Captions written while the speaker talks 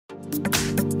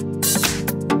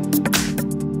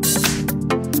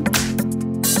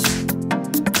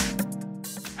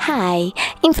Hi,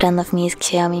 in front of me is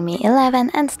XIAOMI Mi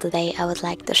 11 and today I would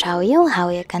like to show you how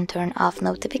you can turn off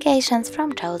notifications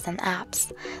from chosen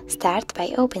apps. Start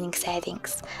by opening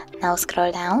settings. Now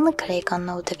scroll down, click on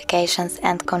notifications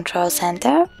and control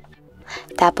center.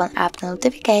 Tap on app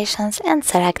notifications and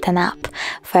select an app,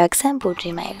 for example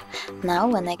Gmail. Now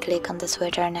when I click on the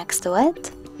switcher next to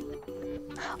it,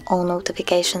 all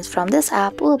notifications from this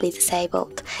app will be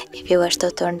disabled. If you wish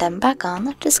to turn them back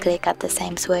on, just click at the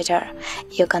same switcher.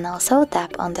 You can also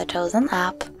tap on the chosen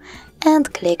app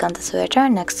and click on the switcher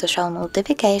next to show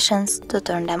notifications to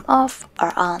turn them off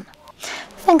or on.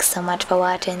 Thanks so much for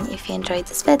watching. If you enjoyed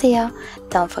this video,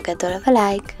 don't forget to leave a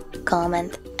like,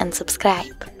 comment and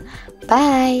subscribe.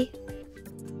 Bye!